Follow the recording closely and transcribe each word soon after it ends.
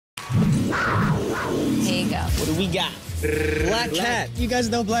you go. What do we got? Black Cat. You guys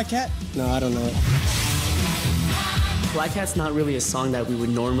know Black Cat? No, I don't know it. Black Cat's not really a song that we would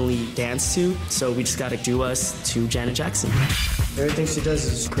normally dance to, so we just gotta do us to Janet Jackson. Everything she does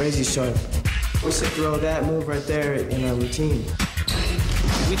is crazy sharp. We should throw that move right there in our routine.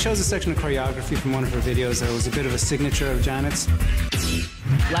 We chose a section of choreography from one of her videos that was a bit of a signature of Janet's.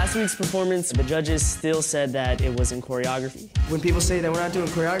 Last week's performance, the judges still said that it wasn't choreography. When people say that we're not doing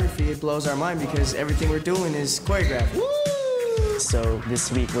choreography, it blows our mind because everything we're doing is choreographed. Woo! So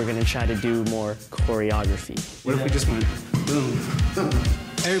this week we're gonna try to do more choreography. What if we just went boom?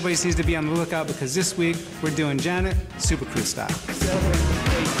 Everybody seems to be on the lookout because this week we're doing Janet Super Crew style.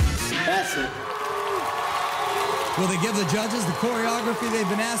 That's it. Will they give the judges the choreography they've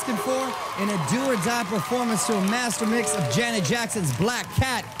been asking for? In a do-or-die performance to a master mix of Janet Jackson's Black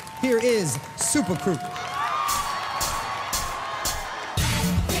Cat, here is Super Crew.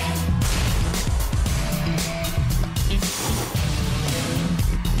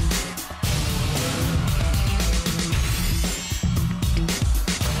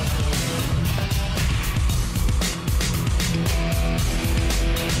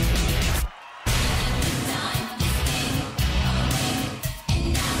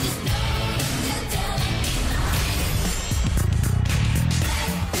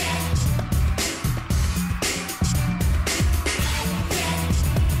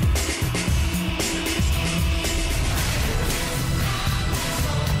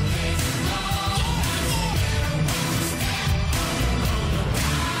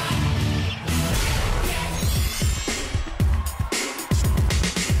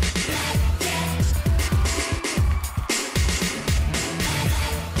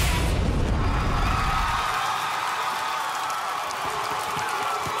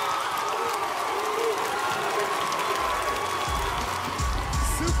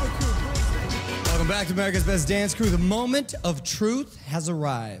 Welcome back to America's Best Dance Crew. The moment of truth has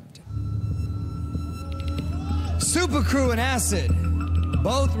arrived. Super Crew and Acid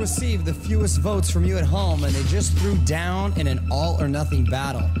both received the fewest votes from you at home, and they just threw down in an all-or-nothing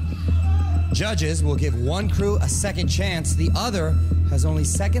battle. Judges will give one crew a second chance. The other has only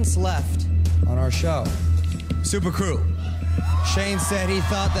seconds left on our show. Super Crew. Shane said he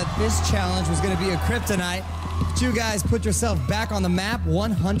thought that this challenge was going to be a kryptonite, but you guys put yourself back on the map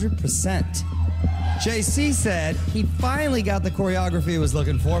 100%. JC said he finally got the choreography he was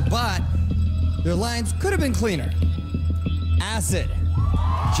looking for, but your lines could have been cleaner. Acid.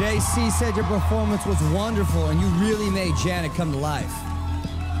 JC said your performance was wonderful and you really made Janet come to life.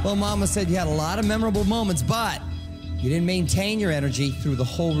 Well, Mama said you had a lot of memorable moments, but you didn't maintain your energy through the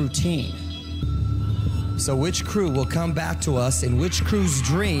whole routine. So which crew will come back to us and which crew's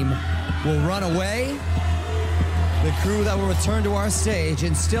dream will run away? The crew that will return to our stage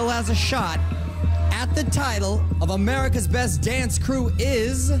and still has a shot at the title of America's Best Dance Crew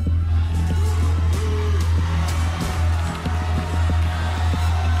is...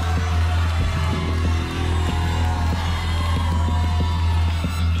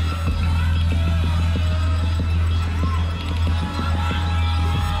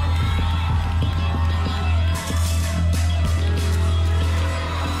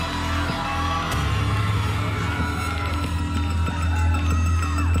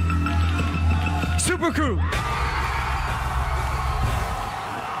 Super Crew.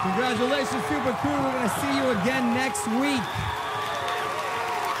 Congratulations, Super Crew. We're going to see you again next week.